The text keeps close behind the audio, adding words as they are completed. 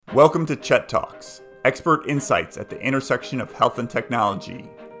Welcome to Chet Talks, expert insights at the intersection of health and technology.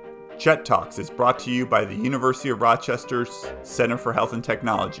 Chet Talks is brought to you by the University of Rochester's Center for Health and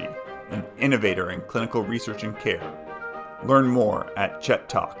Technology, an innovator in clinical research and care. Learn more at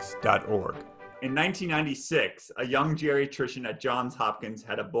chettalks.org. In 1996, a young geriatrician at Johns Hopkins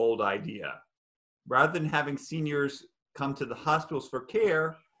had a bold idea. Rather than having seniors come to the hospitals for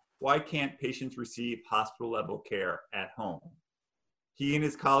care, why can't patients receive hospital-level care at home? He and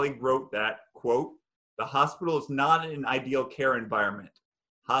his colleague wrote that, quote, "The hospital is not an ideal care environment.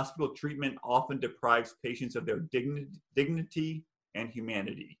 Hospital treatment often deprives patients of their dignity and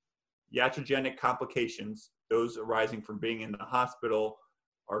humanity. Iatrogenic complications, those arising from being in the hospital,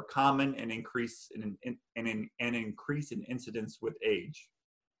 are common and increase in incidence with age."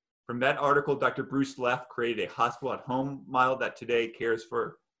 From that article, Dr. Bruce Leff created a hospital-at-home model that today cares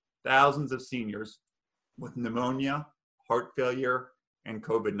for thousands of seniors with pneumonia, heart failure, and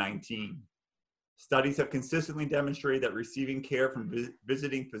COVID-19. Studies have consistently demonstrated that receiving care from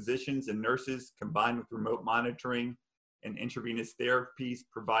visiting physicians and nurses combined with remote monitoring and intravenous therapies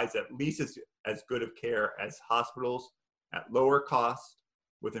provides at least as good of care as hospitals at lower cost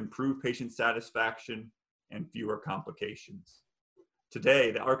with improved patient satisfaction and fewer complications.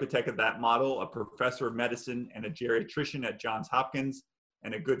 Today, the architect of that model, a professor of medicine and a geriatrician at Johns Hopkins,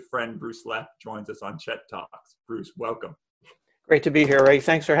 and a good friend, Bruce Leff, joins us on Chet Talks. Bruce, welcome. Great to be here, Ray.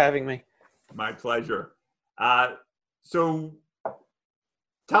 Thanks for having me. My pleasure. So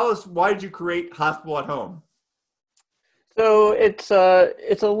tell us, why did you create Hospital at Home? So it's a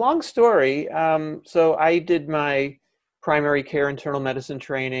long story. So I did my primary care internal medicine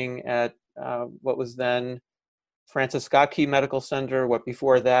training at what was then Francis Scott Key Medical Center. What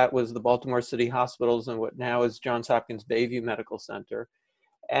before that was the Baltimore City Hospitals, and what now is Johns Hopkins Bayview Medical Center.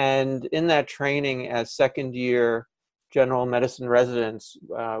 And in that training, as second year general medicine residents,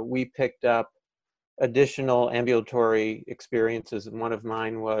 we picked up additional ambulatory experiences, and one of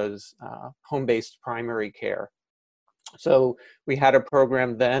mine was home-based primary care. So we had a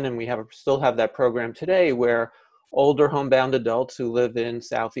program then, and we still have that program today, where older homebound adults who live in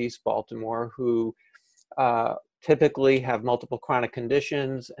Southeast Baltimore, who typically have multiple chronic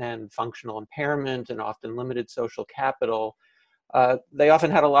conditions and functional impairment and often limited social capital, they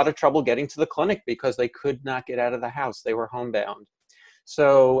often had a lot of trouble getting to the clinic because they could not get out of the house. They were homebound.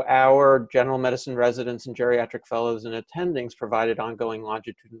 So our general medicine residents and geriatric fellows and attendings provided ongoing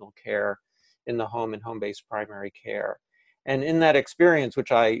longitudinal care in the home and home-based primary care. And in that experience,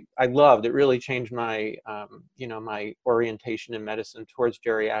 which I loved, it really changed my, my orientation in medicine towards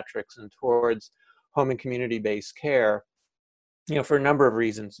geriatrics and towards home and community-based care, for a number of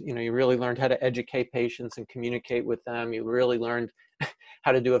reasons. You really learned how to educate patients and communicate with them. You really learned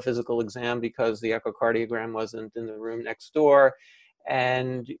how to do a physical exam because the echocardiogram wasn't in the room next door.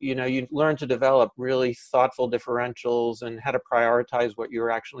 And, you learned to develop really thoughtful differentials and how to prioritize what you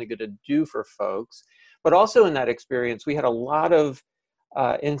were actually going to do for folks. But also in that experience, we had a lot of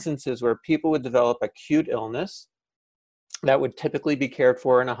instances where people would develop acute illness that would typically be cared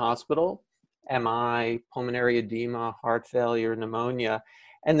for in a hospital. MI, pulmonary edema, heart failure, pneumonia,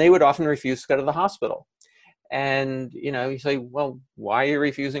 and they would often refuse to go to the hospital. And, you say, well, why are you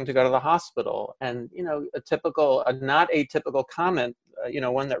refusing to go to the hospital? And, a not atypical comment,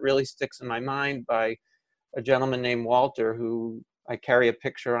 one that really sticks in my mind by a gentleman named Walter, who I carry a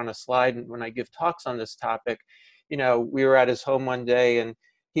picture on a slide when I give talks on this topic. We were at his home one day and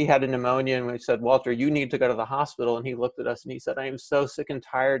he had a pneumonia, and we said, "Walter, you need to go to the hospital." And he looked at us and he said, "I am so sick and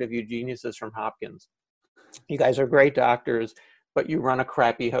tired of you geniuses from Hopkins. You guys are great doctors, but you run a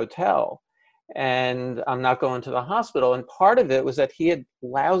crappy hotel. And I'm not going to the hospital." And part of it was that he had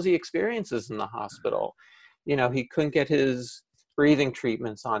lousy experiences in the hospital. He couldn't get his breathing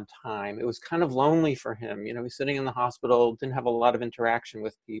treatments on time. It was kind of lonely for him. He's sitting in the hospital, didn't have a lot of interaction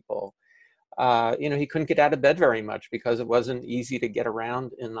with people. He couldn't get out of bed very much because it wasn't easy to get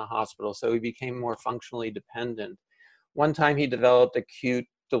around in the hospital. So he became more functionally dependent. One time he developed acute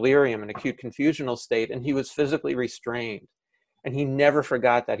delirium, an acute confusional state, and he was physically restrained. And he never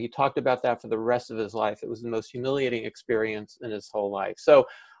forgot that. He talked about that for the rest of his life. It was the most humiliating experience in his whole life. So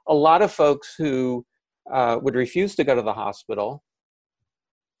a lot of folks who would refuse to go to the hospital.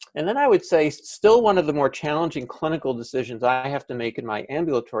 And then I would say still one of the more challenging clinical decisions I have to make in my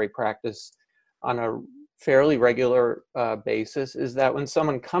ambulatory practice on a fairly regular basis is that when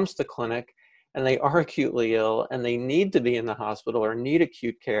someone comes to clinic and they are acutely ill and they need to be in the hospital or need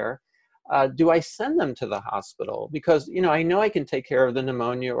acute care, do I send them to the hospital? Because, I know I can take care of the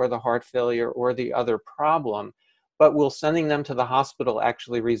pneumonia or the heart failure or the other problem, but will sending them to the hospital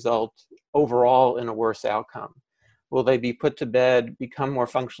actually result overall in a worse outcome? Will they be put to bed, become more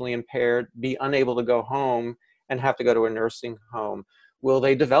functionally impaired, be unable to go home, and have to go to a nursing home? Will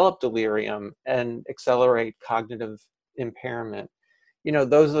they develop delirium and accelerate cognitive impairment?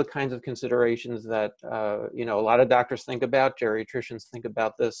 Those are the kinds of considerations that, a lot of doctors think about. Geriatricians think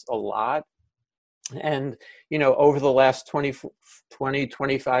about this a lot. And, over the last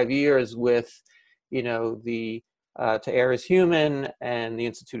 25 years with, the To Err Is Human and the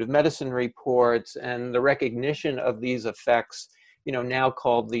Institute of Medicine reports and the recognition of these effects, now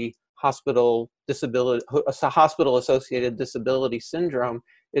called the hospital-associated disability syndrome,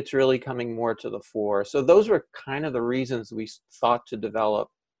 it's really coming more to the fore. So those were kind of the reasons we thought to develop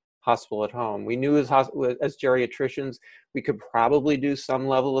hospital at home. We knew as geriatricians, we could probably do some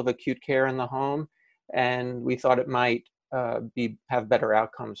level of acute care in the home, and we thought it might have better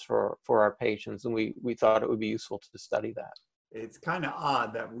outcomes for our patients, and we thought it would be useful to study that. It's kind of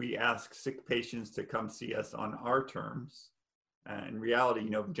odd that we ask sick patients to come see us on our terms. In reality,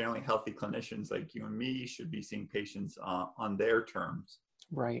 generally healthy clinicians like you and me should be seeing patients on their terms.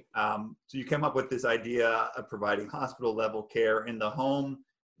 Right. So you came up with this idea of providing hospital level care in the home.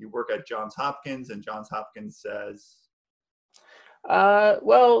 You work at Johns Hopkins, and Johns Hopkins says,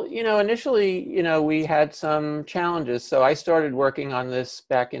 well, initially, we had some challenges. So I started working on this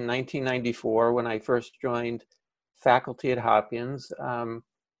back in 1994 when I first joined faculty at Hopkins. The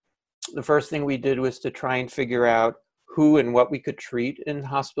first thing we did was to try and figure out who and what we could treat in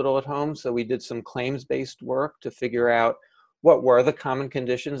hospital at home. So we did some claims-based work to figure out what were the common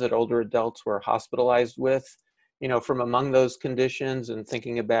conditions that older adults were hospitalized with. From among those conditions, and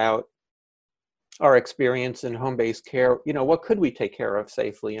thinking about our experience in home-based care, what could we take care of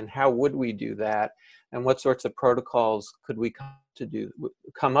safely, and how would we do that, and what sorts of protocols could we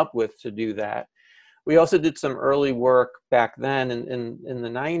come up with to do that. We also did some early work back then in the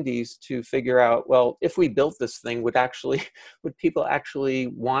 90s to figure out, well, if we built this thing, would people actually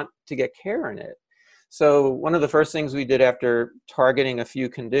want to get care in it? So one of the first things we did after targeting a few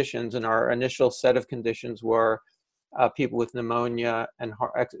conditions, and our initial set of conditions were people with pneumonia and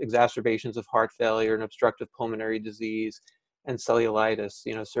exacerbations of heart failure and obstructive pulmonary disease and cellulitis,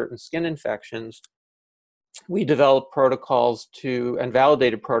 certain skin infections. We developed protocols and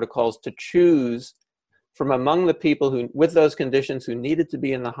validated protocols to choose from among the people with those conditions who needed to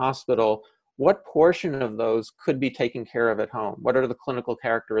be in the hospital, what portion of those could be taken care of at home? What are the clinical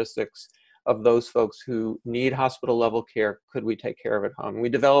characteristics of those folks who need hospital level care? Could we take care of at home? We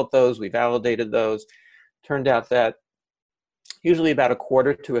developed those, we validated those. Turned out that usually about a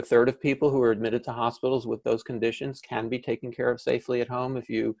quarter to a third of people who are admitted to hospitals with those conditions can be taken care of safely at home if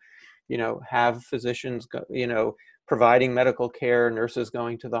you have physicians, providing medical care, nurses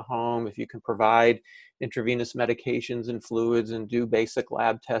going to the home, if you can provide intravenous medications and fluids and do basic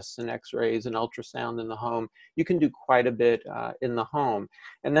lab tests and x-rays and ultrasound in the home, you can do quite a bit in the home.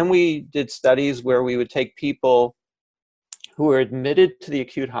 And then we did studies where we would take people who were admitted to the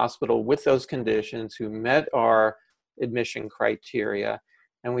acute hospital with those conditions, who met our admission criteria,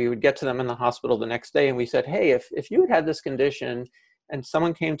 and we would get to them in the hospital the next day and we said, hey, if you had this condition and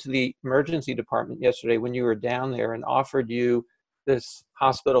someone came to the emergency department yesterday when you were down there and offered you this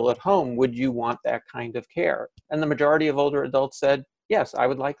hospital at home, would you want that kind of care? And the majority of older adults said, yes, I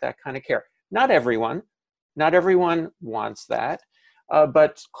would like that kind of care. Not everyone wants that,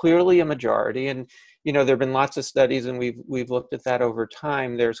 but clearly a majority. And there have been lots of studies, and we've looked at that over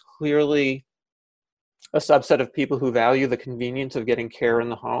time. There's clearly a subset of people who value the convenience of getting care in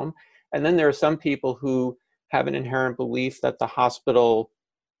the home. And then there are some people who have an inherent belief that the hospital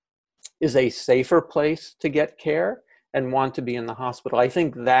is a safer place to get care and want to be in the hospital. I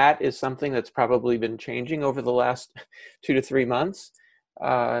think that is something that's probably been changing over the last 2 to 3 months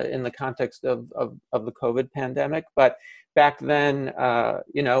in the context of the COVID pandemic. But back then,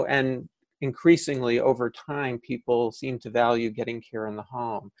 and increasingly over time, people seem to value getting care in the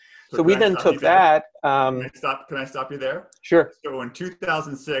home. So we then took that. Can I stop you there? Sure. So in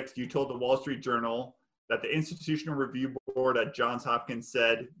 2006, you told the Wall Street Journal that the Institutional Review Board at Johns Hopkins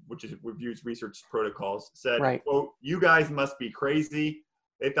said, which reviews research protocols, said, right, quote, you guys must be crazy.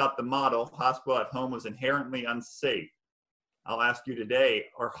 They thought the model, hospital at home, was inherently unsafe. I'll ask you today,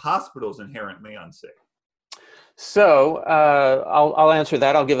 are hospitals inherently unsafe? So I'll answer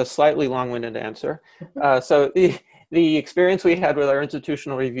that. I'll give a slightly long-winded answer. So the experience we had with our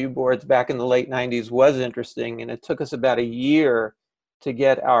institutional review boards back in the late 90s was interesting, and it took us about a year to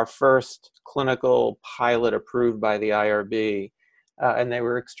get our first clinical pilot approved by the IRB. And they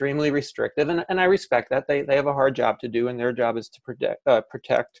were extremely restrictive, and I respect that. They have a hard job to do, and their job is to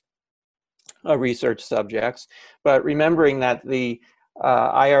protect research subjects. But remembering that the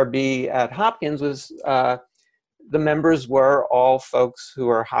IRB at Hopkins was the members were all folks who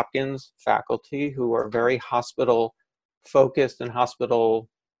are Hopkins faculty, who are very hospital focused and hospital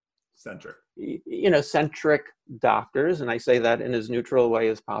Centric. Centric doctors, and I say that in as neutral a way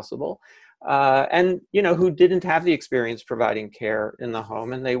as possible, and who didn't have the experience providing care in the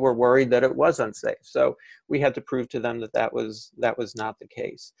home, and they were worried that it was unsafe. So we had to prove to them that that was not the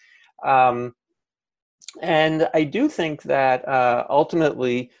case. And I do think that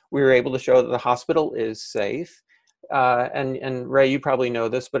ultimately we were able to show that the hospital is safe. And Ray, you probably know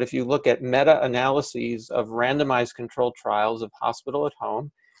this, but if you look at meta-analyses of randomized controlled trials of hospital at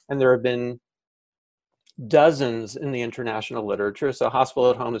home, and there have been dozens in the international literature, so hospital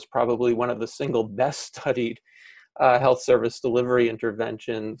at home is probably one of the single best studied health service delivery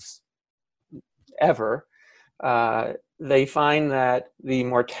interventions ever. They find that the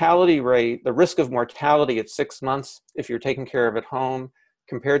mortality rate, the risk of mortality at 6 months if you're taken care of at home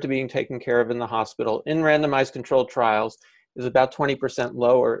compared to being taken care of in the hospital in randomized controlled trials is about 20%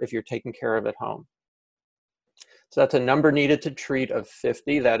 lower if you're taken care of at home. So that's a number needed to treat of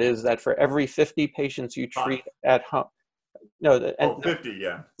 50. That is that for every 50 patients you treat at home. No, 50,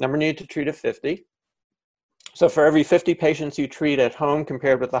 yeah. Number needed to treat of 50. So for every 50 patients you treat at home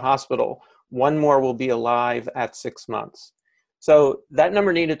compared with the hospital, one more will be alive at 6 months. So that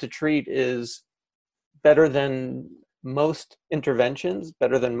number needed to treat is better than most interventions,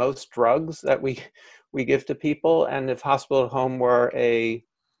 better than most drugs that we give to people. And if hospital at home were a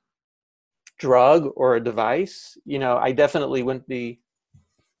drug or a device, I definitely wouldn't be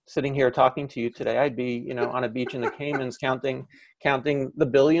sitting here talking to you today. I'd be, on a beach in the Caymans counting the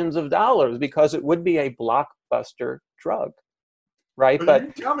billions of dollars, because it would be a blockbuster drug, right?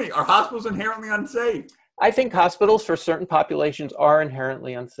 But you tell me, are hospitals inherently unsafe? I think hospitals for certain populations are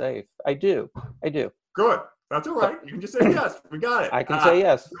inherently unsafe. I do. Good. That's all right. You can just say yes. We got it. I can say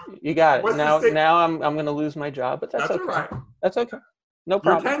yes. You got it. Now I'm going to lose my job, but that's okay. All right. That's okay. No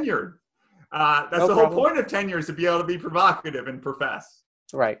problem. You're tenured. That's the whole point of tenure, is to be able to be provocative and profess.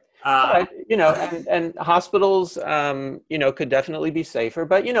 Right. But, and hospitals, could definitely be safer.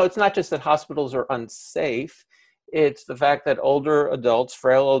 But, it's not just that hospitals are unsafe. It's the fact that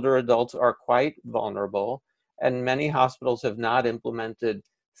frail older adults are quite vulnerable. And many hospitals have not implemented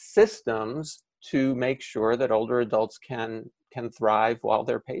systems to make sure that older adults can thrive while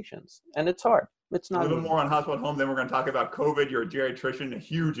they're patients. And it's hard. It's not a little more on hospital at home. Then we're going to talk about COVID. You're a geriatrician, a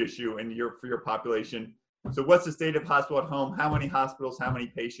huge issue for your population. So what's the state of hospital at home? How many hospitals? How many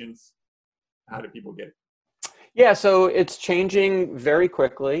patients? How do people get it? Yeah, so it's changing very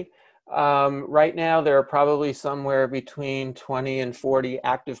quickly. Right now, there are probably somewhere between 20 and 40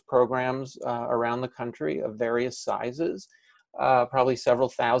 active programs around the country of various sizes. Probably several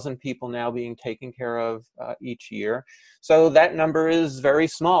thousand people now being taken care of each year. So that number is very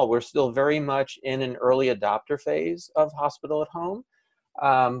small. We're still very much in an early adopter phase of hospital at home.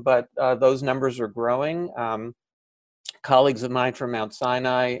 But those numbers are growing. Colleagues of mine from Mount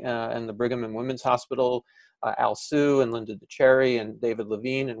Sinai and the Brigham and Women's Hospital, Al Su and Linda DeCherry and David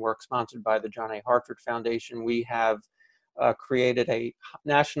Levine, and work sponsored by the John A. Hartford Foundation, we have created a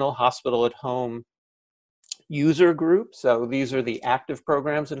national hospital at home user group. So these are the active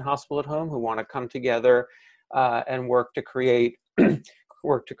programs in hospital at home who want to come together and work to create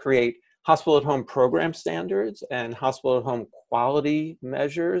hospital at home program standards and hospital at home quality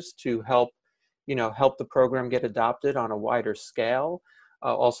measures to help the program get adopted on a wider scale.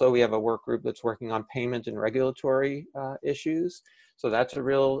 Also, we have a work group that's working on payment and regulatory issues. So that's a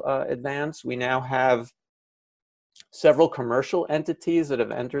real advance. We now have several commercial entities that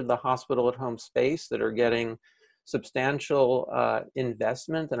have entered the hospital at home space that are getting substantial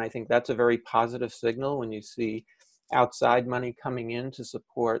investment. And I think that's a very positive signal when you see outside money coming in to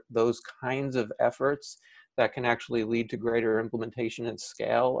support those kinds of efforts that can actually lead to greater implementation and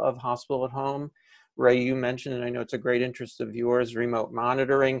scale of hospital at home. Ray, you mentioned, and I know it's a great interest of yours, remote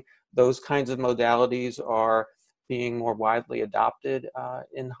monitoring. Those kinds of modalities are being more widely adopted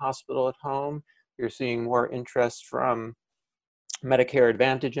in hospital at home. You're seeing more interest from Medicare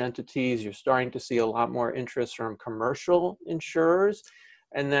Advantage entities. You're starting to see a lot more interest from commercial insurers.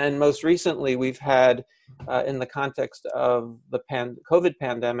 And then most recently, we've had, in the context of the COVID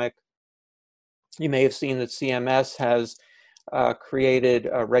pandemic, you may have seen that CMS has created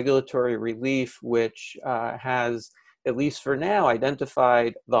a regulatory relief, which has, at least for now,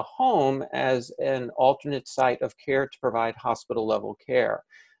 identified the home as an alternate site of care to provide hospital level care.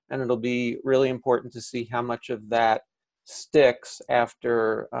 And it'll be really important to see how much of that sticks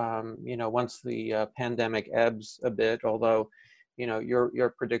after, once the pandemic ebbs a bit, although,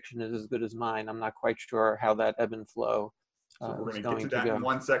 your prediction is as good as mine. I'm not quite sure how that ebb and flow So we're is going to get to going to that go. in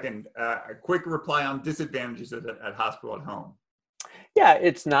 1 second. A quick reply on disadvantages at hospital at home. Yeah,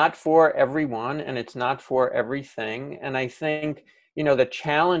 it's not for everyone and it's not for everything. And I think, the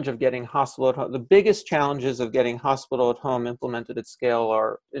challenge of getting hospital at home, the biggest challenges of getting hospital at home implemented at scale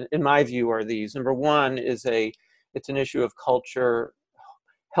are, in my view, are these. Number one is it's an issue of culture,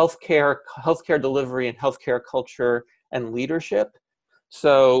 healthcare delivery and healthcare culture and leadership.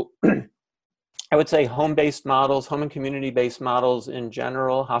 So I would say home-based models, home and community-based models in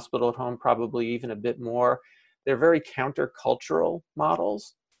general, hospital at home probably even a bit more. They're very countercultural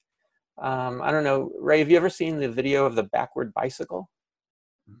models. I don't know, Ray, have you ever seen the video of the backward bicycle?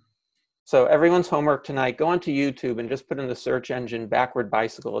 So everyone's homework tonight, go onto YouTube and just put in the search engine backward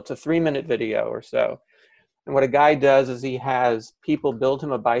bicycle. It's a 3-minute video or so. And what a guy does is he has people build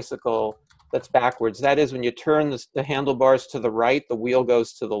him a bicycle that's backwards. That is, when you turn the handlebars to the right, the wheel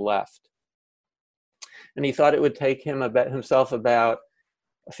goes to the left. And he thought it would take himself about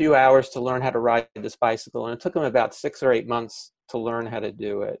a few hours to learn how to ride this bicycle. And it took him about 6 or 8 months to learn how to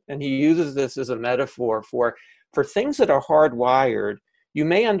do it. And he uses this as a metaphor for things that are hardwired. You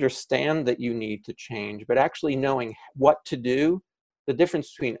may understand that you need to change, but actually knowing what to do, the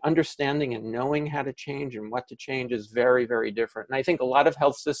difference between understanding and knowing how to change and what to change is very, very different. And I think a lot of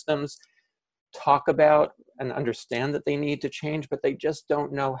health systems talk about and understand that they need to change, but they just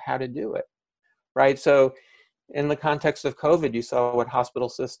don't know how to do it, right? So in the context of COVID, you saw what hospital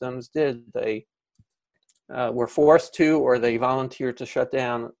systems did. They were forced to, or they volunteered to shut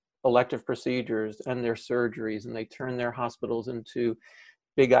down elective procedures and their surgeries, and they turned their hospitals into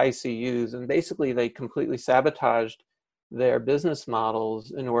big ICUs. And basically, they completely sabotaged their business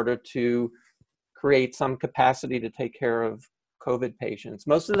models in order to create some capacity to take care of COVID patients.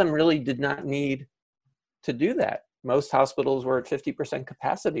 Most of them really did not need to do that. Most hospitals were at 50%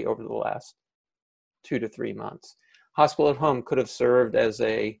 capacity over the last 2 to 3 months. Hospital at home could have served as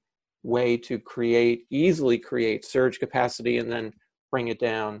a way to easily create surge capacity and then bring it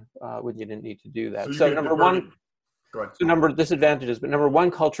down when you didn't need to do that. So number one, number of disadvantages, but number one,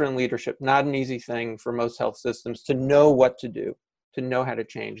 culture and leadership, not an easy thing for most health systems to know what to do, to know how to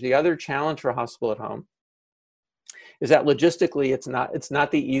change. The other challenge for hospital at home is that logistically, it's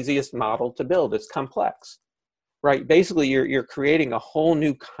not the easiest model to build. It's complex. Right, basically you're creating a whole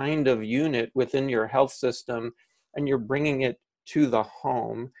new kind of unit within your health system, and you're bringing it to the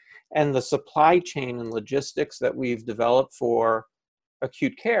home. And the supply chain and logistics that we've developed for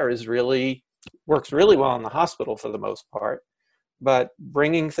acute care works really well in the hospital for the most part, but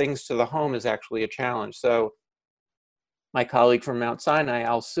bringing things to the home is actually a challenge. So my colleague from Mount Sinai,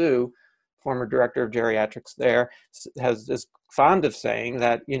 Al Su, former director of geriatrics there, is fond of saying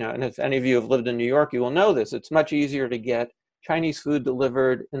that, and if any of you have lived in New York, you will know this, it's much easier to get Chinese food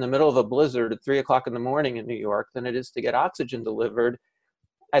delivered in the middle of a blizzard at 3 o'clock in the morning in New York than it is to get oxygen delivered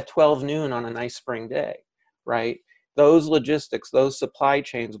at 12 noon on a nice spring day, right? Those logistics, those supply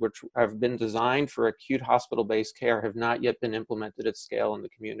chains, which have been designed for acute hospital-based care, have not yet been implemented at scale in the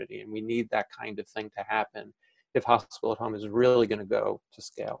community. And we need that kind of thing to happen if hospital at home is really going to go to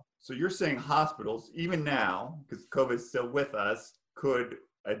scale. So you're saying hospitals, even now, because COVID is still with us, could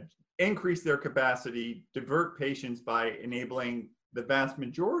increase their capacity, divert patients by enabling the vast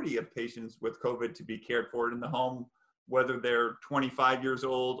majority of patients with COVID to be cared for in the home, whether they're 25 years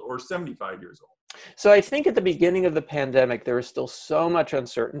old or 75 years old? So I think at the beginning of the pandemic, there was still so much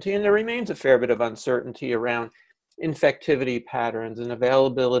uncertainty, and there remains a fair bit of uncertainty around infectivity patterns and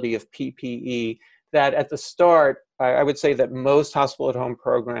availability of PPE, that at the start, I would say that most hospital at home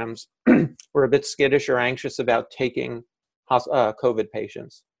programs were a bit skittish or anxious about taking COVID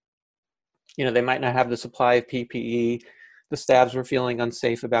patients. They might not have the supply of PPE. The staffs were feeling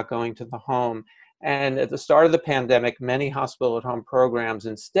unsafe about going to the home. And at the start of the pandemic, many hospital at home programs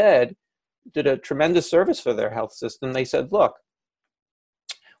instead did a tremendous service for their health system. They said, look,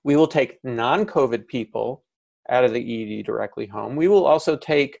 we will take non-COVID people out of the ED directly home. We will also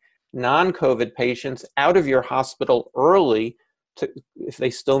take non-COVID patients out of your hospital early. If they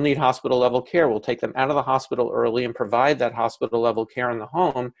still need hospital level care, we'll take them out of the hospital early and provide that hospital level care in the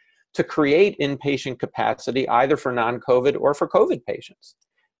home to create inpatient capacity either for non-COVID or for COVID patients.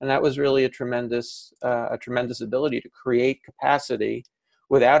 And that was really a tremendous ability to create capacity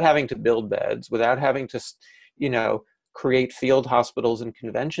without having to build beds, without having to, create field hospitals and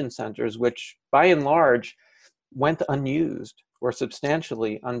convention centers, which by and large went unused or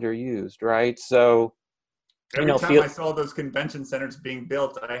substantially underused, right? So, every time I saw those convention centers being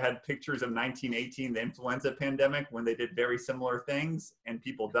built, I had pictures of 1918, the influenza pandemic, when they did very similar things and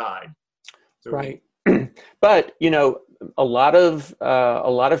people died. So right. But a lot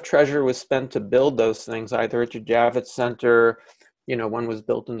of treasure was spent to build those things, either at the Javits Center. One was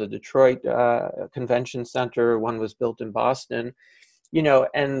built in the Detroit Convention Center, one was built in Boston.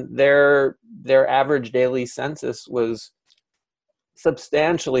 And their average daily census was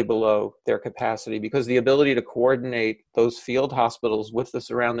substantially below their capacity, because the ability to coordinate those field hospitals with the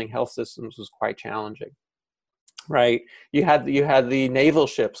surrounding health systems was quite challenging. Right. You had the naval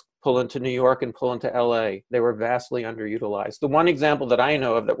ships pull into New York and pull into LA. They were vastly underutilized. The one example that I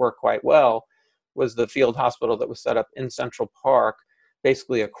know of that worked quite well was the field hospital that was set up in Central Park,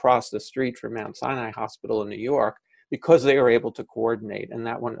 basically across the street from Mount Sinai Hospital in New York, because they were able to coordinate, and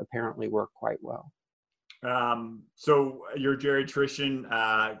that one apparently worked quite well. So your geriatrician,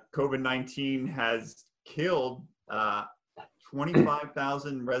 COVID-19 has killed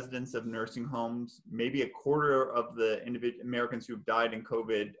 25,000 residents of nursing homes. Maybe a quarter of the Americans who've died in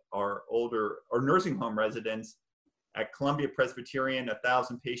COVID are older or nursing home residents. At Columbia Presbyterian,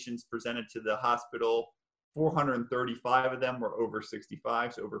 1,000 patients presented to the hospital. 435 of them were over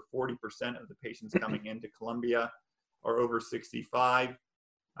 65. So over 40% of the patients coming into Columbia are over 65.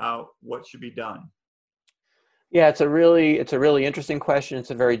 What should be done? Yeah, it's a really interesting question.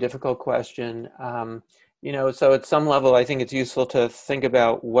 It's a very difficult question. So at some level, I think it's useful to think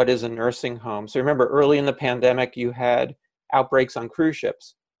about what is a nursing home. So remember, early in the pandemic, you had outbreaks on cruise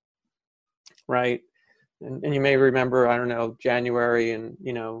ships, right? And you may remember, I don't know, January, and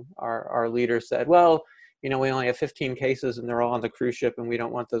our leader said, well, we only have 15 cases and they're all on the cruise ship, and we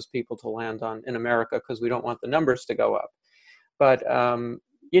don't want those people to land in America because we don't want the numbers to go up. But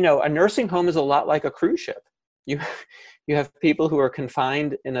a nursing home is a lot like a cruise ship. You have people who are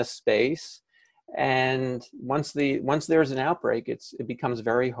confined in a space, and once there's an outbreak, it becomes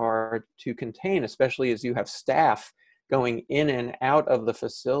very hard to contain, especially as you have staff going in and out of the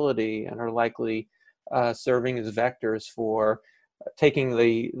facility and are likely serving as vectors for taking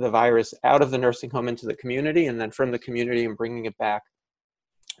the virus out of the nursing home into the community, and then from the community and bringing it back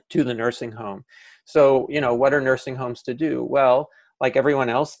to the nursing home. So, what are nursing homes to do? Well, like everyone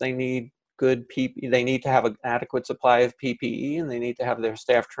else, they need good PPE. They need to have an adequate supply of PPE, and they need to have their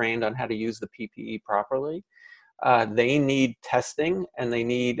staff trained on how to use the PPE properly. They need testing, and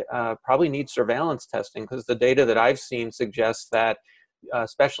they probably need surveillance testing, because the data that I've seen suggests that,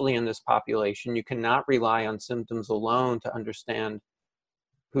 especially in this population, you cannot rely on symptoms alone to understand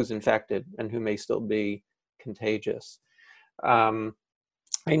who's infected and who may still be contagious.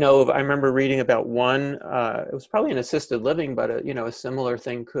 I remember reading about one, it was probably an assisted living, but a similar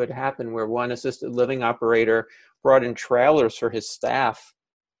thing could happen, where one assisted living operator brought in trailers for his staff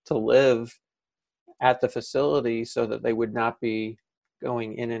to live at the facility so that they would not be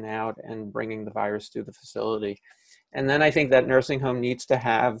going in and out and bringing the virus to the facility. And then I think that nursing home needs to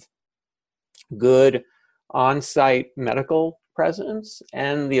have good on-site medical presence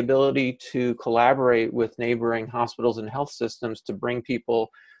and the ability to collaborate with neighboring hospitals and health systems to bring people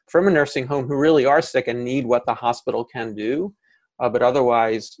from a nursing home who really are sick and need what the hospital can do. But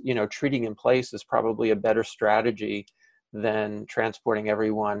otherwise, treating in place is probably a better strategy than transporting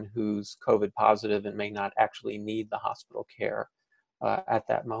everyone who's COVID positive and may not actually need the hospital care at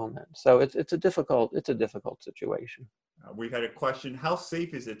that moment. So it's a difficult situation. We've had a question: how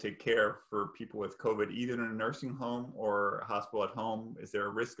safe is it to care for people with COVID, either in a nursing home or a hospital at home? Is there a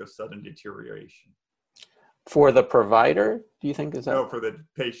risk of sudden deterioration? For the provider, do you think? No, for the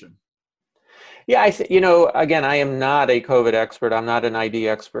patient. Yeah, again, I am not a COVID expert. I'm not an ID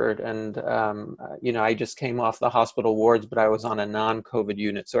expert. And, I just came off the hospital wards, but I was on a non-COVID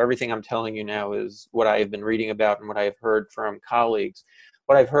unit. So everything I'm telling you now is what I have been reading about and what I have heard from colleagues.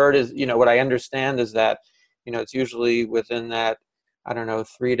 What I've heard is, what I understand is that, it's usually within that,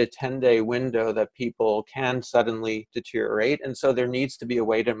 3 to 10 day window that people can suddenly deteriorate. And so there needs to be a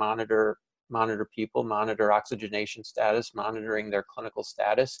way to monitor people, monitor oxygenation status, monitoring their clinical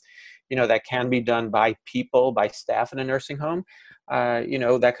status. That can be done by staff in a nursing home.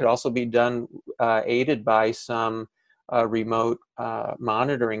 That could also be done aided by some remote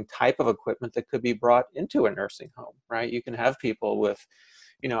monitoring type of equipment that could be brought into a nursing home, right? You can have people with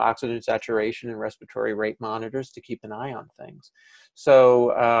oxygen saturation and respiratory rate monitors to keep an eye on things.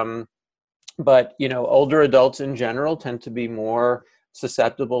 So, but older adults in general tend to be more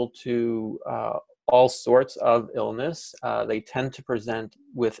susceptible to all sorts of illness. They tend to present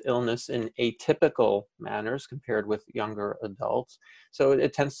with illness in atypical manners compared with younger adults. So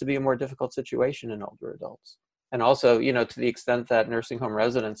it tends to be a more difficult situation in older adults. And also, to the extent that nursing home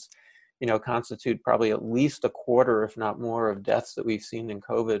residents, constitute probably at least a quarter, if not more, of deaths that we've seen in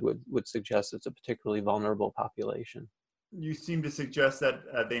COVID would suggest it's a particularly vulnerable population. You seem to suggest that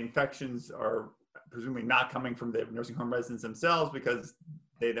the infections are presumably not coming from the nursing home residents themselves, because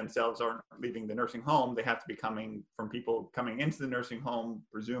they themselves aren't leaving the nursing home. They have to be coming from people coming into the nursing home,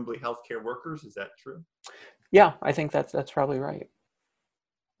 presumably healthcare workers. Is that true? Yeah, I think that's probably right.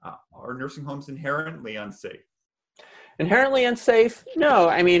 Are nursing homes inherently unsafe? Inherently unsafe? No.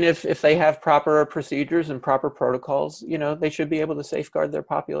 I mean, if they have proper procedures and proper protocols, they should be able to safeguard their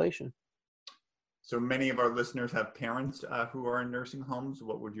population. So many of our listeners have parents who are in nursing homes.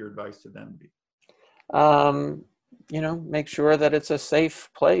 What would your advice to them be? Make sure that it's a safe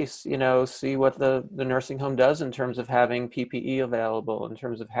place, see what the nursing home does in terms of having PPE available, in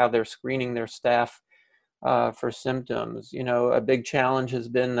terms of how they're screening their staff for symptoms. A big challenge has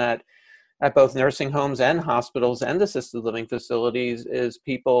been that at both nursing homes and hospitals and assisted living facilities is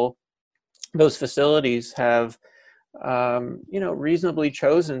those facilities have, reasonably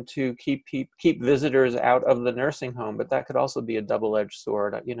chosen to keep visitors out of the nursing home, but that could also be a double-edged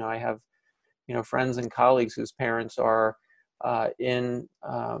sword. I have, friends and colleagues whose parents are in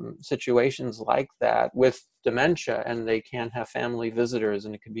situations like that with dementia, and they can't have family visitors,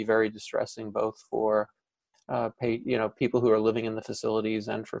 and it can be very distressing both for people who are living in the facilities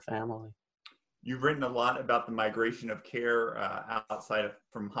and for family. You've written a lot about the migration of care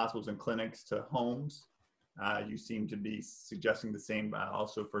from hospitals and clinics to homes. You seem to be suggesting the same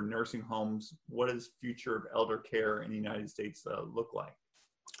also for nursing homes. What does future of elder care in the United States look like?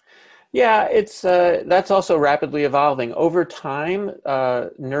 Yeah, it's that's also rapidly evolving. Over time,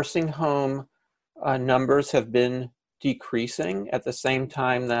 nursing home numbers have been decreasing at the same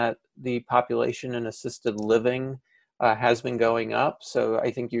time that the population in assisted living has been going up. So I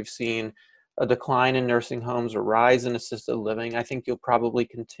think you've seen a decline in nursing homes, a rise in assisted living. I think you'll probably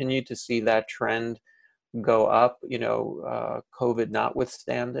continue to see that trend go up, COVID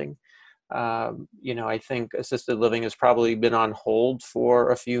notwithstanding. I think assisted living has probably been on hold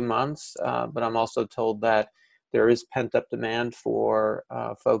for a few months, but I'm also told that there is pent-up demand for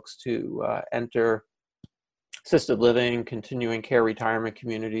folks to enter assisted living, continuing care, retirement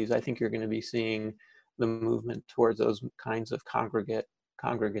communities. I think you're going to be seeing the movement towards those kinds of congregate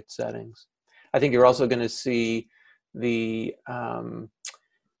settings. I think you're also going to see the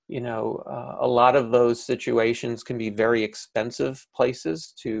a lot of those situations can be very expensive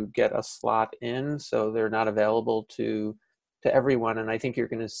places to get a slot in, so they're not available to everyone. And I think you're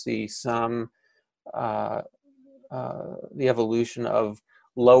going to see some the evolution of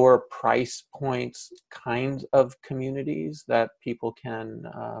lower price points kinds of communities that people can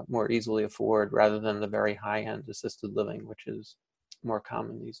more easily afford, rather than the very high-end assisted living, which is more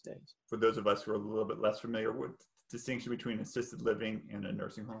common these days. For those of us who are a little bit less familiar with the distinction between assisted living and a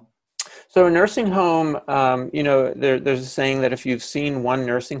nursing home? So a nursing home, there's a saying that if you've seen one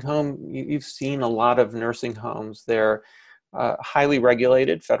nursing home, you've seen a lot of nursing homes. They're highly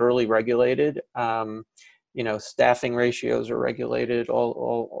regulated, federally regulated. Staffing ratios are regulated,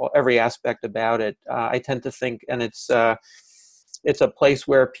 every aspect about it. I tend to think, and it's a place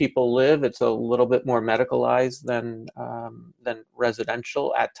where people live. It's a little bit more medicalized than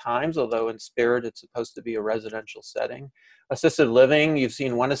residential at times, although in spirit it's supposed to be a residential setting. Assisted living, you've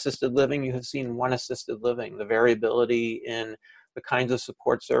seen one assisted living, you have seen one assisted living. The variability in the kinds of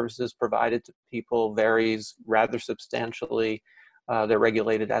support services provided to people varies rather substantially. They're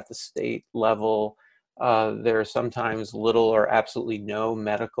regulated at the state level. There's sometimes little or absolutely no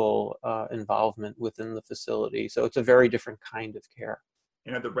medical involvement within the facility. So it's a very different kind of care.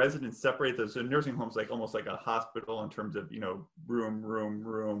 The residents separate those. So nursing homes, like almost like a hospital in terms of,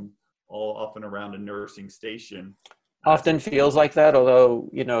 room, all often around a nursing station. Often feels like that, although,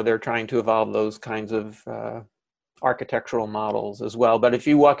 they're trying to evolve those kinds of architectural models as well. But if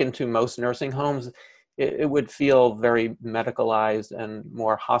you walk into most nursing homes, it would feel very medicalized and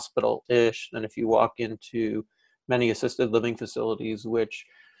more hospital-ish than if you walk into many assisted living facilities, which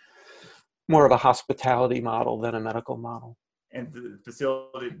more of a hospitality model than a medical model. And the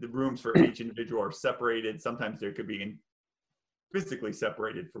facility, the rooms for each individual are separated. Sometimes they could be physically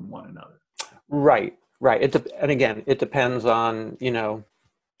separated from one another. Right. And again, it depends on,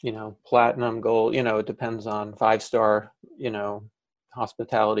 platinum, gold, it depends on 5-star,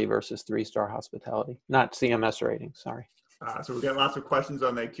 hospitality versus 3-star hospitality, not CMS rating. Sorry. So we've got lots of questions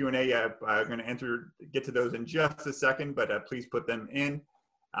on the Q&A. I'm going to get to those in just a second, but please put them in.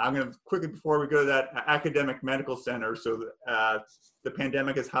 I'm going to quickly, before we go to that, academic medical centers. So the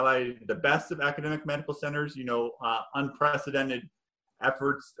pandemic has highlighted the best of academic medical centers, unprecedented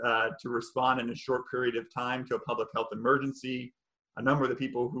efforts to respond in a short period of time to a public health emergency. A number of the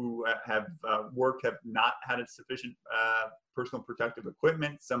people who have worked have not had sufficient personal protective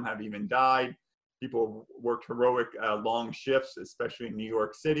equipment. Some have even died. People have worked heroic long shifts, especially in New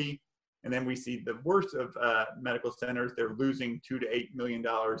York City. And then we see the worst of medical centers. They're losing $2 to $8 million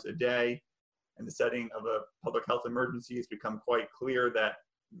a day. In the setting of a public health emergency, it's become quite clear that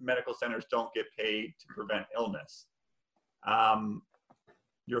medical centers don't get paid to prevent illness.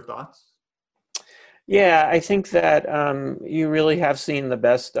 Your thoughts? Yeah, I think that you really have seen the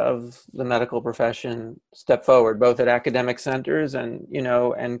best of the medical profession step forward, both at academic centers and,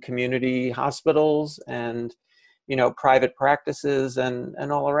 and community hospitals and, private practices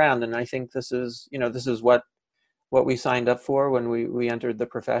and all around. And I think this is what we signed up for when we entered the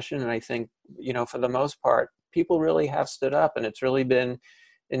profession. And I think, for the most part, people really have stood up, and it's really been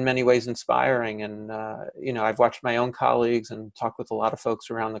in many ways inspiring. And, I've watched my own colleagues and talked with a lot of folks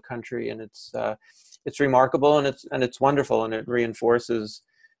around the country, and it's remarkable, and it's wonderful, and it reinforces,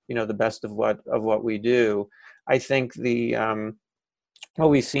 the best of what we do. I think what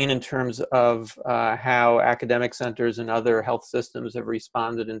we've seen in terms of how academic centers and other health systems have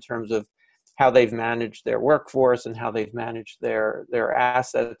responded in terms of how they've managed their workforce and how they've managed their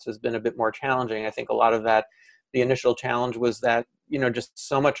assets has been a bit more challenging. I think a lot of that, the initial challenge was that, just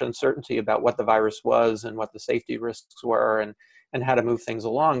so much uncertainty about what the virus was and what the safety risks were and how to move things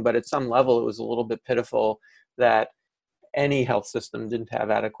along. But at some level, it was a little bit pitiful that any health system didn't have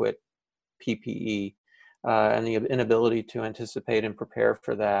adequate PPE and the inability to anticipate and prepare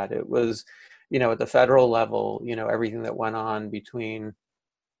for that. It was, at the federal level, everything that went on between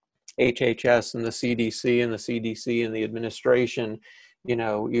HHS and the CDC and the administration,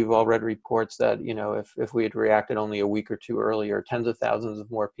 you've all read reports that, if we had reacted only a week or two earlier, tens of thousands of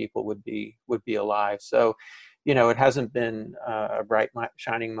more people would be alive. So, it hasn't been a bright,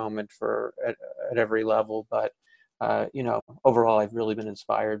 shining moment at every level, but, overall, I've really been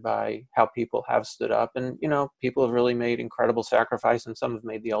inspired by how people have stood up, and, people have really made incredible sacrifice, and some have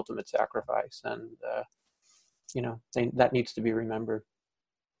made the ultimate sacrifice. And, that needs to be remembered.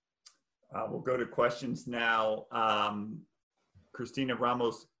 We'll go to questions now. Christina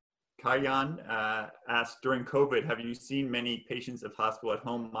Ramos Kayan asked, during COVID, have you seen many patients of hospital at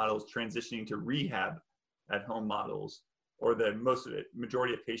home models transitioning to rehab at home models, or the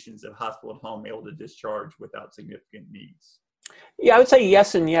majority of patients of hospital at home able to discharge without significant needs? Yeah, I would say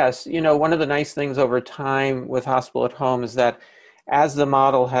yes and yes. One of the nice things over time with hospital at home is that as the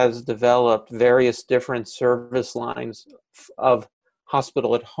model has developed, various different service lines of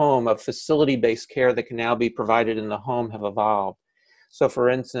hospital at home, of facility-based care that can now be provided in the home, have evolved. So for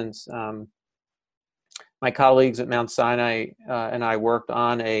instance, my colleagues at Mount Sinai and I worked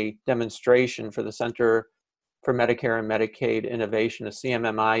on a demonstration for the Center for Medicare and Medicaid Innovation, a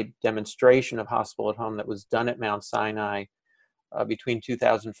CMMI demonstration of hospital at home that was done at Mount Sinai between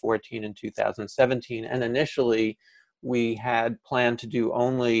 2014 and 2017. And initially, we had planned to do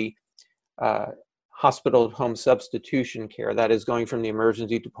only hospital at home substitution care, that is going from the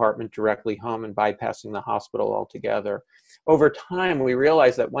emergency department directly home and bypassing the hospital altogether. Over time, we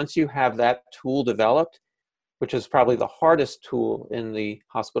realized that once you have that tool developed, which is probably the hardest tool in the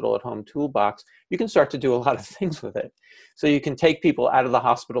hospital at home toolbox, you can start to do a lot of things with it. So you can take people out of the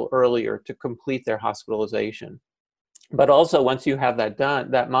hospital earlier to complete their hospitalization. But also, once you have that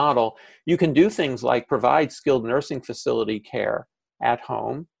done, that model, you can do things like provide skilled nursing facility care at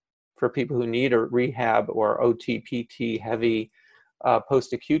home for people who need a rehab or OT-PT heavy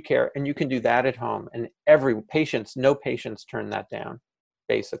post-acute care, and you can do that at home. And no patients turn that down,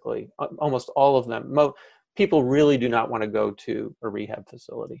 basically. Almost all of them. People really do not want to go to a rehab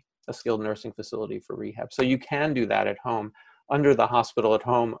facility, a skilled nursing facility for rehab. So you can do that at home under the hospital at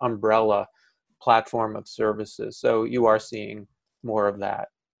home umbrella platform of services. So you are seeing more of that,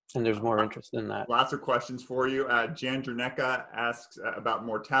 and there's more interest in that. Lots of questions for you. Jan Dranecka asks about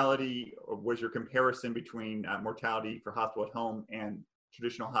mortality. Was your comparison between mortality for hospital at home and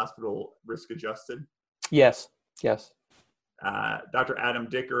traditional hospital risk adjusted? Yes. Dr. Adam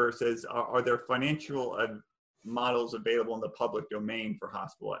Dicker says, are there financial models available in the public domain for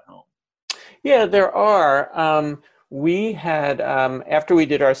hospital at home? Yeah, there are. We had, after we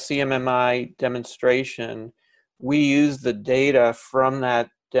did our CMMI demonstration, we used the data from that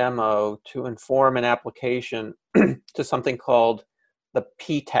demo to inform an application to something called the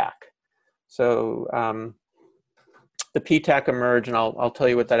PTAC. So the PTAC emerged, and I'll tell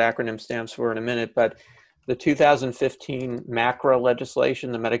you what that acronym stands for in a minute, but the 2015 MACRA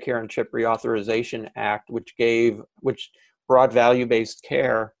legislation, the Medicare and CHIP Reauthorization Act, which brought value-based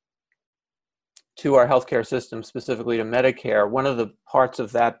care to our healthcare system, specifically to Medicare. One of the parts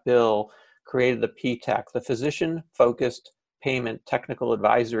of that bill created the PTAC, the Physician-Focused Payment Technical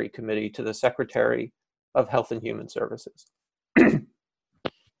Advisory Committee to the Secretary of Health and Human Services.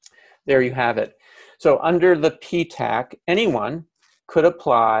 There you have it. So under the PTAC, anyone could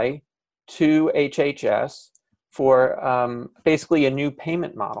apply to HHS for basically a new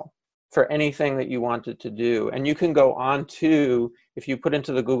payment model for anything that you wanted to do. And you can go on to, if you put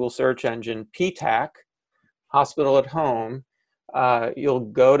into the Google search engine, PTAC, Hospital at Home, you'll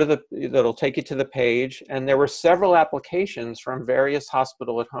go to that'll take you to the page, and there were several applications from various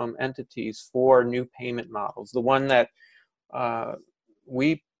hospital at home entities for new payment models. The one that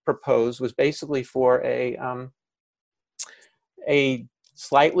we proposed was basically for a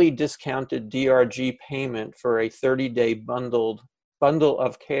slightly discounted DRG payment for a 30-day bundle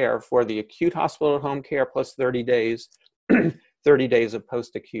of care for the acute hospital at home care plus 30 days, 30 days of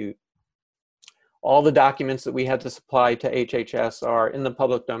post-acute. All the documents that we had to supply to HHS are in the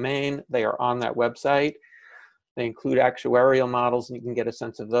public domain. They are on that website. They include actuarial models, and you can get a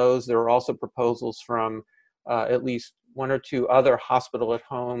sense of those. There are also proposals from at least one or two other hospital at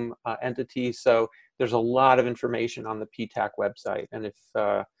home entities. So there's a lot of information on the PTAC website. And if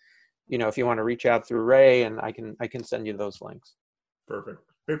if you want to reach out through Ray, and I can send you those links. Perfect.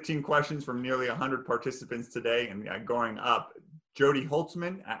 15 questions from nearly 100 participants today, and going up. Jody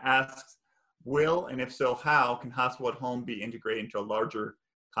Holtzman asks, will, and if so, how can hospital at home be integrated into a larger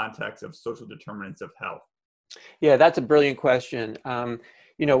context of social determinants of health? Yeah, that's a brilliant question.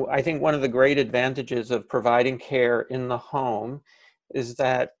 I think one of the great advantages of providing care in the home is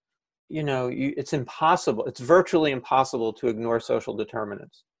that, it's virtually impossible to ignore social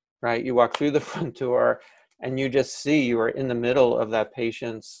determinants, right? You walk through the front door and you just see you are in the middle of that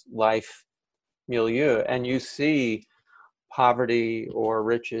patient's life milieu, and you see poverty or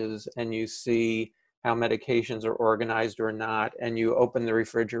riches, and you see how medications are organized or not, and you open the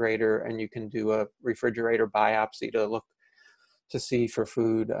refrigerator and you can do a refrigerator biopsy to see for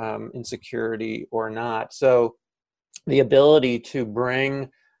food insecurity or not. So the ability to bring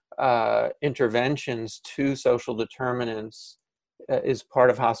interventions to social determinants is part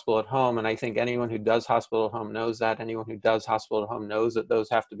of hospital at home. And I think anyone who does hospital at home knows that. Anyone who does hospital at home knows that those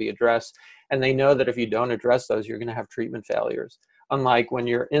have to be addressed. And they know that if you don't address those, you're going to have treatment failures. Unlike when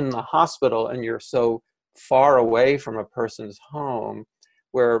you're in the hospital and you're so far away from a person's home,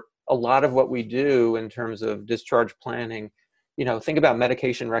 where a lot of what we do in terms of discharge planning, think about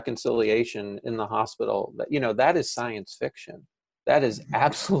medication reconciliation in the hospital, that is science fiction. That is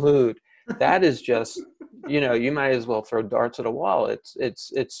absolute. That is just, you might as well throw darts at a wall. It's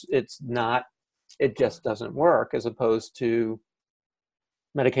not, it just doesn't work, as opposed to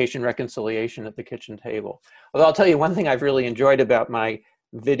medication reconciliation at the kitchen table. Although I'll tell you one thing I've really enjoyed about my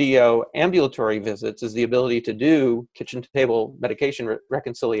video ambulatory visits is the ability to do kitchen table medication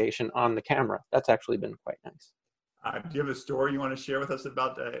reconciliation on the camera. That's actually been quite nice. Do you have a story you want to share with us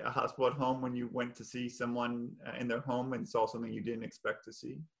about a hospital at home when you went to see someone in their home and saw something you didn't expect to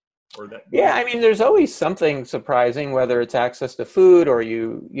see? Yeah, I mean, there's always something surprising, whether it's access to food or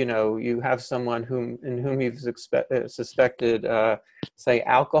you have someone in whom you've suspected, say,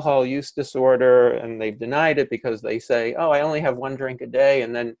 alcohol use disorder, and they've denied it because they say, oh, I only have one drink a day.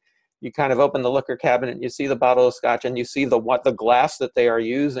 And then you kind of open the liquor cabinet and you see the bottle of scotch and you see the glass that they are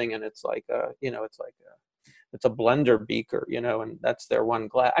using. And it's like, it's a blender beaker, and that's their one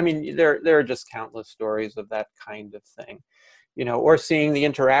glass. I mean, there are just countless stories of that kind of thing. Or seeing the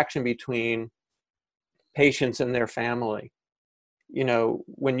interaction between patients and their family.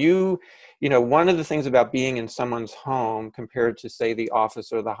 When one of the things about being in someone's home compared to, say, the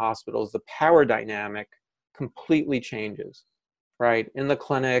office or the hospital is the power dynamic completely changes, right? In the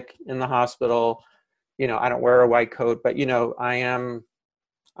clinic, in the hospital, I don't wear a white coat, but,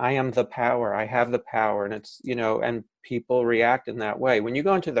 I am the power. I have the power, and it's, and people react in that way. When you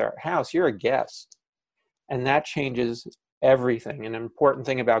go into their house, you're a guest, and that changes everything. An important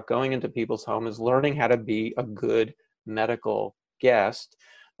thing about going into people's home is learning how to be a good medical guest.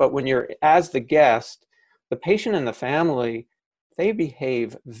 But when you're as the guest, the patient and the family, they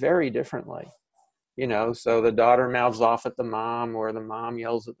behave very differently. So the daughter mouths off at the mom, or the mom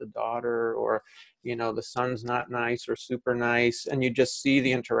yells at the daughter, or, the son's not nice or super nice. And you just see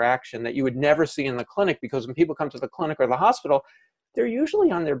the interaction that you would never see in the clinic, because when people come to the clinic or the hospital, they're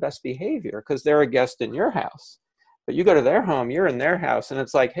usually on their best behavior because they're a guest in your house. But you go to their home, you're in their house, and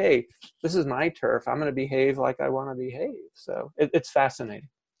it's like, hey, this is my turf. I'm going to behave like I want to behave. So it's fascinating.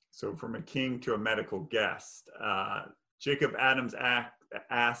 So from a king to a medical guest, Jacob Adams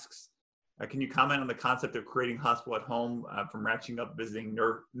asks, can you comment on the concept of creating hospital at home from ratcheting up visiting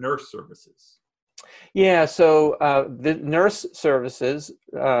nurse services? Yeah, so the nurse services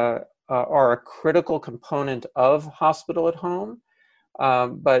are a critical component of hospital at home.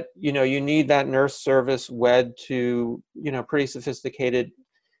 But, you need that nurse service wed to, pretty sophisticated,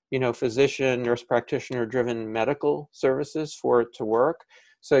 physician, nurse practitioner driven medical services for it to work.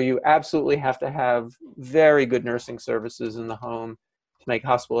 So you absolutely have to have very good nursing services in the home to make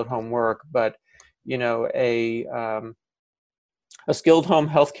hospital at home work. But, you know, a skilled home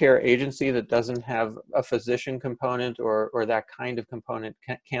healthcare agency that doesn't have a physician component or that kind of component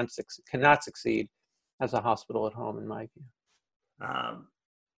cannot succeed as a hospital at home, in my view.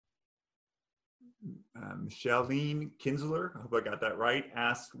 Shaleen Kinsler, I hope I got that right,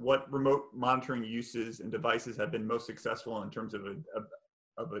 asked what remote monitoring uses and devices have been most successful in terms of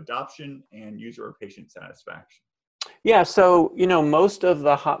adoption and user or patient satisfaction. Yeah, so you know, most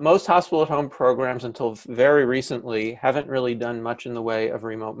hospital at home programs until very recently haven't really done much in the way of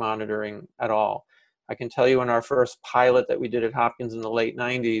remote monitoring at all. I can tell you in our first pilot that we did at Hopkins in the late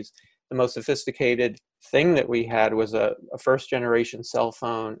 90s, the most sophisticated thing that we had was a first generation cell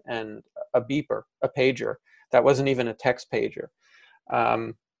phone and a beeper, a pager. That wasn't even a text pager.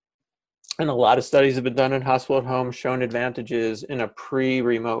 And a lot of studies have been done in hospital at home showing advantages in a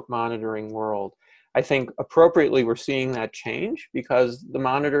pre-remote monitoring world. I think appropriately we're seeing that change because the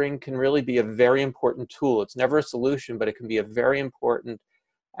monitoring can really be a very important tool. It's never a solution, but it can be a very important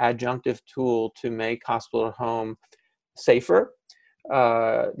adjunctive tool to make hospital at home safer.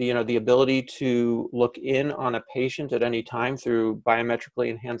 The ability to look in on a patient at any time through biometrically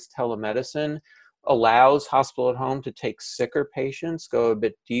enhanced telemedicine allows hospital at home to take sicker patients, go a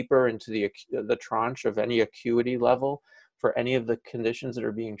bit deeper into the tranche of any acuity level for any of the conditions that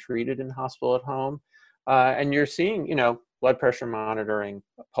are being treated in hospital at home. And you're seeing, you know, blood pressure monitoring,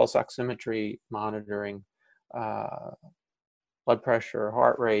 pulse oximetry monitoring, blood pressure,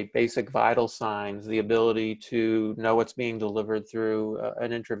 heart rate, basic vital signs, the ability to know what's being delivered through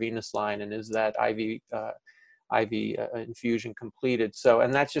an intravenous line, and is that IV infusion completed. So,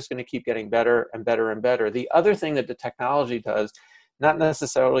 and that's just going to keep getting better and better and better. The other thing that the technology does, not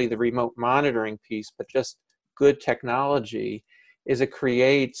necessarily the remote monitoring piece, but just good technology, is it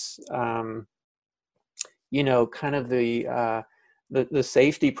creates, you know, kind of the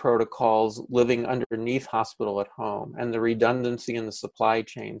safety protocols living underneath hospital at home and the redundancy in the supply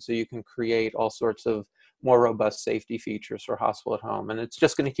chain. So you can create all sorts of more robust safety features for hospital at home. And it's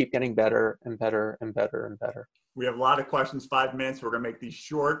just going to keep getting better and better and better and better. We have a lot of questions, 5 minutes. We're going to make these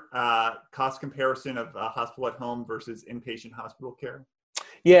short. Cost comparison of hospital at home versus inpatient hospital care.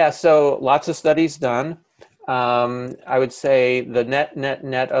 Yeah, so lots of studies done. I would say the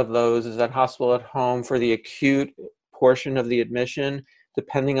net of those is that hospital at home for the acute portion of the admission,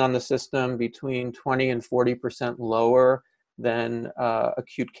 depending on the system, between 20 and 40% lower than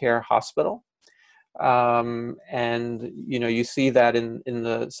acute care hospital. And you know, you see that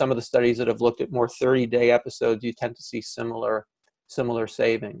in some of the studies that have looked at more 30-day episodes, you tend to see similar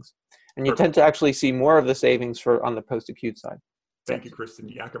savings, and you tend to actually see more of the savings on the post-acute side. Thank you, Kristen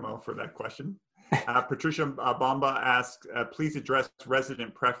Giacomo, for that question. Patricia Bomba asks, please address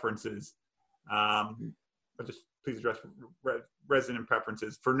resident preferences. Please address resident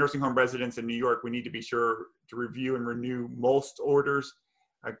preferences. For nursing home residents in New York, we need to be sure to review and renew most orders,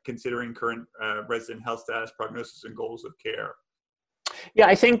 considering current resident health status, prognosis, and goals of care. Yeah,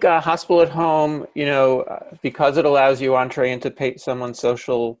 I think hospital at home, you know, because it allows you entree into someone's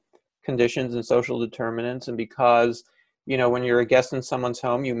social conditions and social determinants, and because, you know, when you're a guest in someone's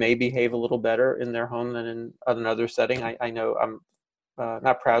home, you may behave a little better in their home than in another setting. I know I'm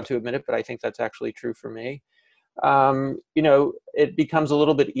not proud to admit it, but I think that's actually true for me. You know, it becomes a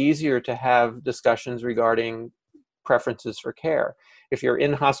little bit easier to have discussions regarding preferences for care. If you're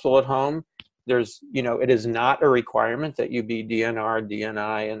in hospital at home, there's, you know, it is not a requirement that you be DNR,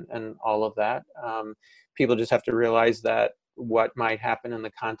 DNI, and all of that. People just have to realize that what might happen in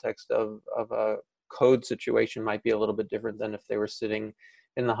the context of a code situation might be a little bit different than if they were sitting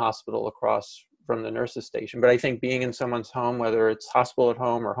in the hospital across from the nurse's station. But I think being in someone's home, whether it's hospital at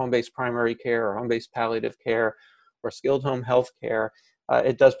home or home-based primary care or home-based palliative care or skilled home health care,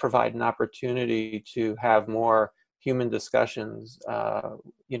 it does provide an opportunity to have more human discussions,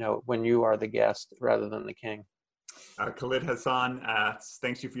 you know, when you are the guest rather than the king. Khalid Hassan asks,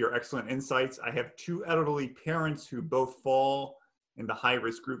 thanks you for your excellent insights. I have 2 elderly parents who both fall in the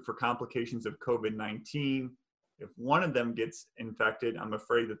high-risk group for complications of COVID-19. If one of them gets infected, I'm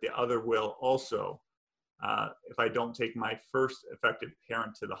afraid that the other will also. If I don't take my first affected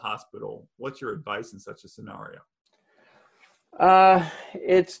parent to the hospital, what's your advice in such a scenario?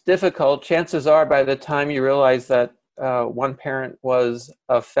 It's difficult. Chances are by the time you realize that one parent was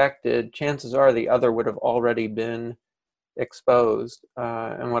affected, chances are the other would have already been exposed.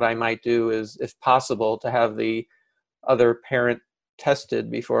 And what I might do is, if possible, to have the other parent tested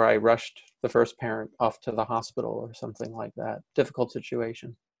before I rushed the first parent off to the hospital or something like that. Difficult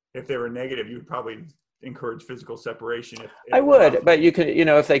situation. If they were negative, you would probably encourage physical separation if I would, possible. but you could,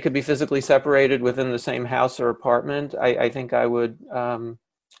 if they could be physically separated within the same house or apartment, I think I would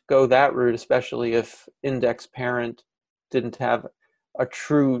go that route, especially if index parent didn't have a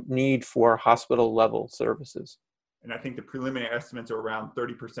true need for hospital level services. And I think the preliminary estimates are around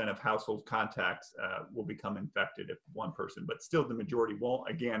 30% of household contacts will become infected if one person, but still the majority won't.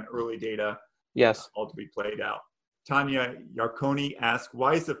 Again, early data, Yes. all to be played out. Tanya Yarkoni asks,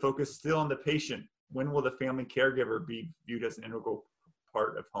 why is the focus still on the patient? When will the family caregiver be viewed as an integral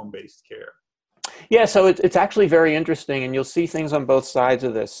part of home-based care? Yeah, so it's actually very interesting, and you'll see things on both sides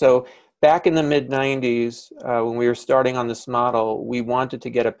of this. So back in the mid-90s, when we were starting on this model, we wanted to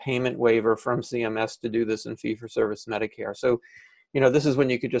get a payment waiver from CMS to do this in fee-for-service Medicare. So, this is when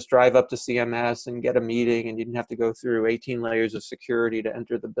you could just drive up to CMS and get a meeting, and you didn't have to go through 18 layers of security to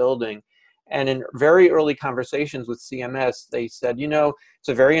enter the building. And in very early conversations with CMS, they said, it's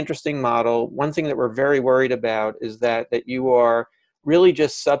a very interesting model. One thing that we're very worried about is that you are really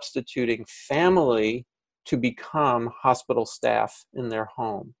just substituting family to become hospital staff in their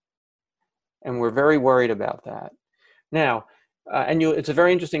home. And we're very worried about that. Now, it's a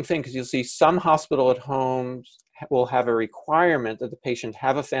very interesting thing because you'll see some hospital at homes will have a requirement that the patient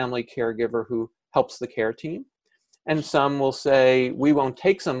have a family caregiver who helps the care team. And some will say, we won't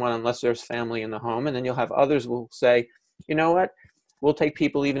take someone unless there's family in the home. And then you'll have others will say, you know what? We'll take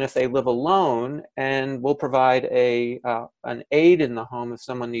people even if they live alone, and we'll provide an aid in the home if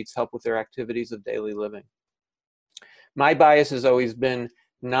someone needs help with their activities of daily living. My bias has always been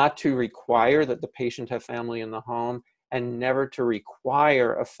not to require that the patient have family in the home, and never to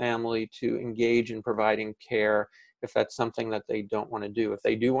require a family to engage in providing care if that's something that they don't want to do. If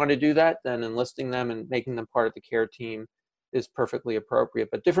they do want to do that, then enlisting them and making them part of the care team is perfectly appropriate.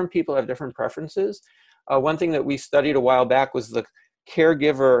 But different people have different preferences. One thing that we studied a while back was the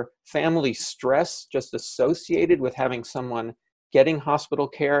caregiver family stress just associated with having someone getting hospital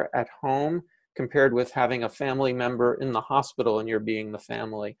care at home compared with having a family member in the hospital and you're being the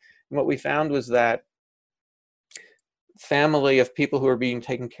family. And what we found was that family of people who are being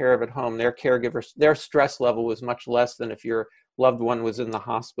taken care of at home, their caregivers, their stress level was much less than if your loved one was in the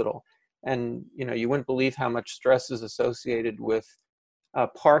hospital. And you wouldn't believe how much stress is associated with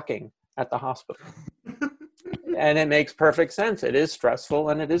parking at the hospital. And it makes perfect sense. It is stressful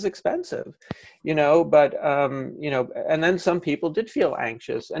and it is expensive, but, and then some people did feel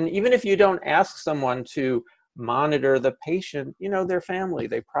anxious. And even if you don't ask someone to monitor the patient, their family,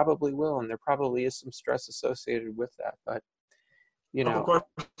 they probably will. And there probably is some stress associated with that. But, A couple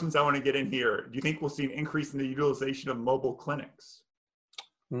questions I want to get in here. Do you think we'll see an increase in the utilization of mobile clinics?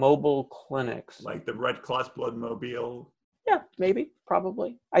 Mobile clinics. Like the Red Cross Blood Mobile? Yeah, maybe,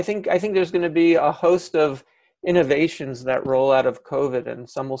 probably. I think there's going to be a host of innovations that roll out of COVID, and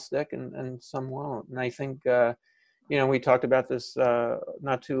some will stick and some won't. And I think, we talked about this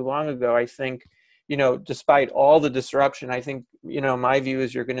not too long ago. I think, despite all the disruption, I think, my view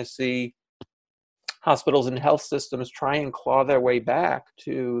is you're going to see hospitals and health systems try and claw their way back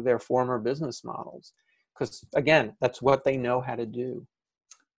to their former business models. Because, again, that's what they know how to do.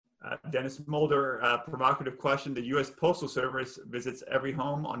 Dennis Mulder, provocative question. The U.S. Postal Service visits every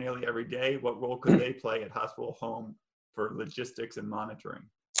home on nearly every day. What role could they play at hospital home for logistics and monitoring?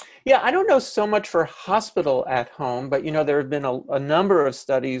 Yeah, I don't know so much for hospital at home, but there have been a number of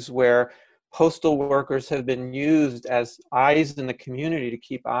studies where postal workers have been used as eyes in the community to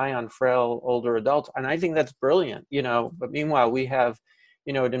keep eye on frail older adults. And I think that's brilliant, but meanwhile we have,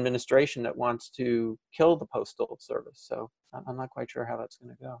 an administration that wants to kill the postal service. So I'm not quite sure how that's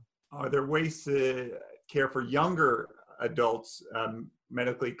going to go. Are there ways to care for younger adults,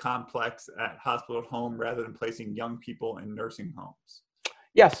 medically complex at hospital at home rather than placing young people in nursing homes?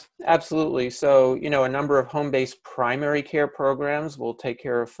 Yes, absolutely. So, a number of home-based primary care programs will take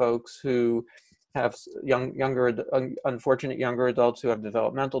care of folks who have unfortunate younger adults who have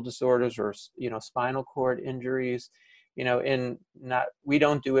developmental disorders or, spinal cord injuries. We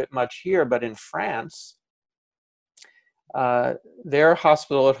don't do it much here, but in France, their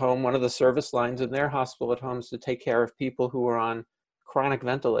hospital at home, one of the service lines in their hospital at home is to take care of people who are on chronic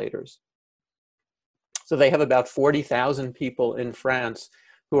ventilators. So they have about 40,000 people in France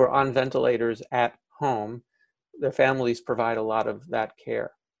who are on ventilators at home. Their families provide a lot of that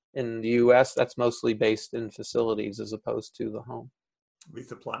care. In the US, that's mostly based in facilities as opposed to the home.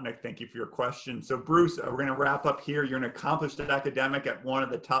 Lisa Plotnick, thank you for your question. So Bruce, we're going to wrap up here. You're an accomplished academic at one of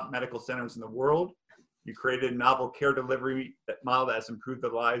the top medical centers in the world. You created a novel care delivery model that has improved the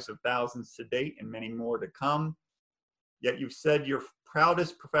lives of thousands to date and many more to come. Yet you've said your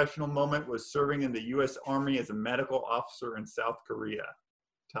proudest professional moment was serving in the U.S. Army as a medical officer in South Korea.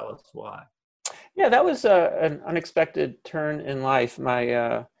 Tell us why. Yeah, that was an unexpected turn in life.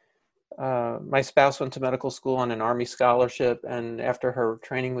 My spouse went to medical school on an Army scholarship, and after her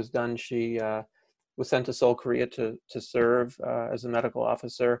training was done, she was sent to Seoul, Korea to serve as a medical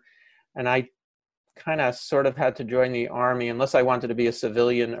officer. And I kind of sort of had to join the Army unless I wanted to be a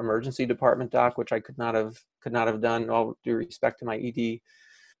civilian emergency department doc, which I could not have done, all due respect to my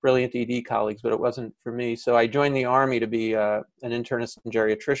brilliant ED colleagues, but it wasn't for me. So I joined the Army to be an internist and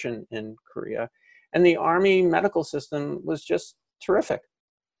geriatrician in Korea. And the Army medical system was just terrific.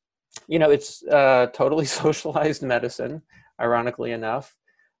 It's totally socialized medicine, ironically enough.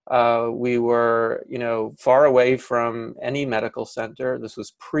 We were, far away from any medical center. This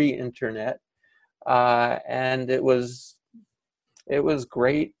was pre-internet. And it was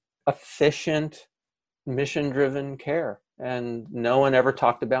great, efficient, mission-driven care. And no one ever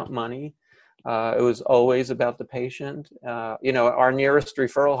talked about money. It was always about the patient. Our nearest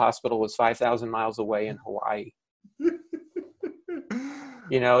referral hospital was 5,000 miles away in Hawaii.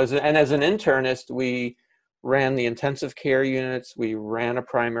 As an internist, we ran the intensive care units. We ran our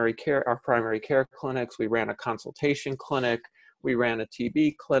primary care clinics. We ran a consultation clinic. We ran a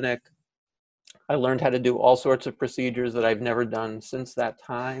TB clinic. I learned how to do all sorts of procedures that I've never done since that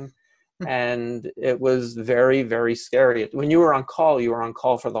time. And it was very, very scary. When you were on call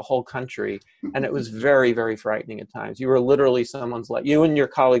for the whole country. And it was very, very frightening at times. You were literally you and your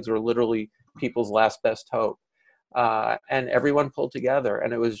colleagues were literally people's last best hope. And everyone pulled together,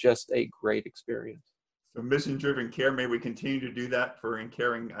 and it was just a great experience. So mission-driven care, may we continue to do that in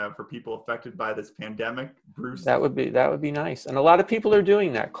caring for people affected by this pandemic, Bruce? That would be nice. And a lot of people are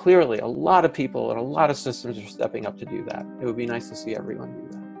doing that. Clearly, a lot of people and a lot of systems are stepping up to do that. It would be nice to see everyone do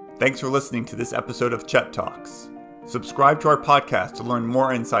that. Thanks for listening to this episode of Chet Talks. Subscribe to our podcast to learn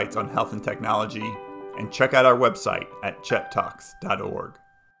more insights on health and technology, and check out our website at chettalks.org.